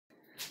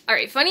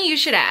Alright, funny you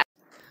should ask.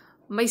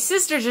 My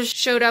sister just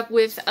showed up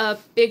with a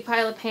big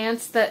pile of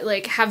pants that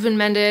like have been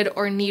mended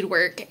or need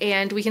work,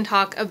 and we can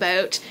talk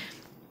about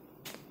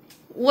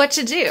what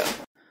to do.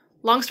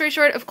 Long story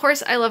short, of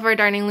course I love our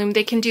darning loom.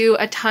 They can do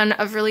a ton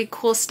of really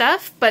cool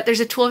stuff, but there's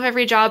a tool for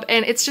every job,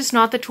 and it's just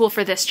not the tool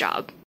for this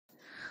job.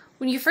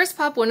 When you first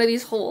pop one of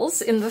these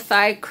holes in the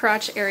thigh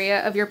crotch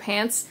area of your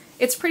pants,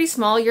 it's pretty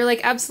small. You're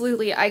like,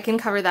 absolutely, I can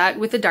cover that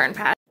with a darn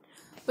patch.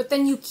 But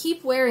then you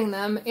keep wearing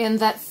them and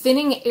that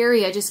thinning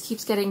area just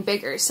keeps getting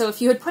bigger. So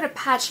if you had put a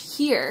patch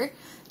here,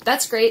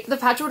 that's great. The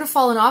patch would have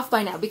fallen off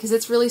by now because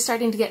it's really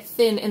starting to get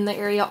thin in the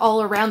area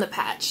all around the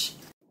patch.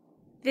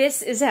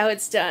 This is how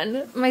it's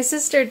done. My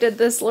sister did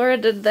this, Laura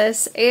did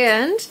this,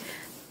 and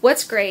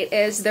what's great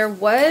is there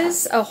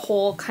was a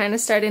hole kind of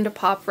starting to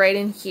pop right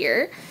in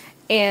here,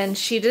 and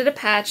she did a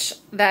patch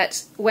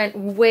that went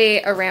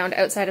way around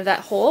outside of that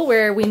hole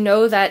where we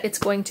know that it's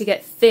going to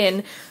get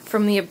thin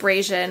from the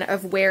abrasion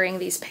of wearing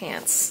these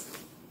pants.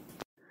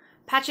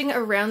 Patching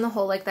around the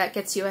hole like that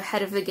gets you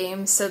ahead of the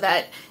game so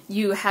that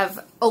you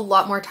have a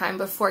lot more time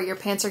before your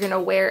pants are going to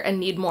wear and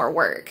need more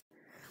work.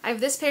 I have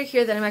this pair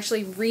here that I'm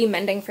actually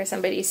re-mending for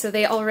somebody, so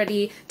they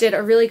already did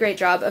a really great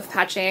job of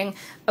patching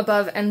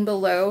above and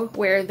below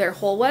where their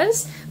hole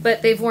was,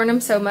 but they've worn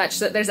them so much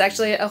that there's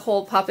actually a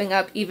hole popping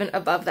up even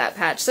above that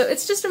patch. So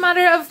it's just a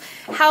matter of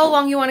how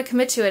long you want to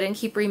commit to it and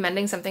keep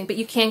re-mending something, but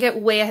you can get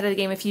way ahead of the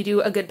game if you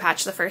do a good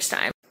patch the first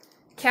time.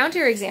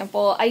 Counter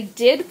example, I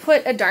did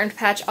put a darned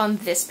patch on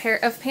this pair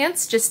of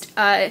pants, just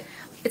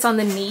it's on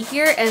the knee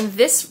here, and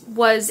this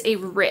was a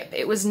rip.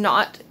 It was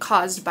not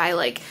caused by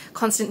like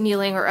constant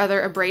kneeling or other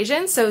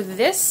abrasion. So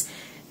this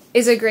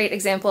is a great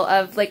example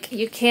of like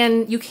you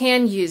can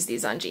use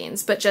these on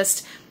jeans, but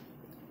just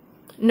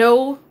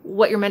know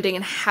what you're mending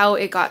and how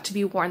it got to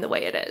be worn the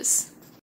way it is.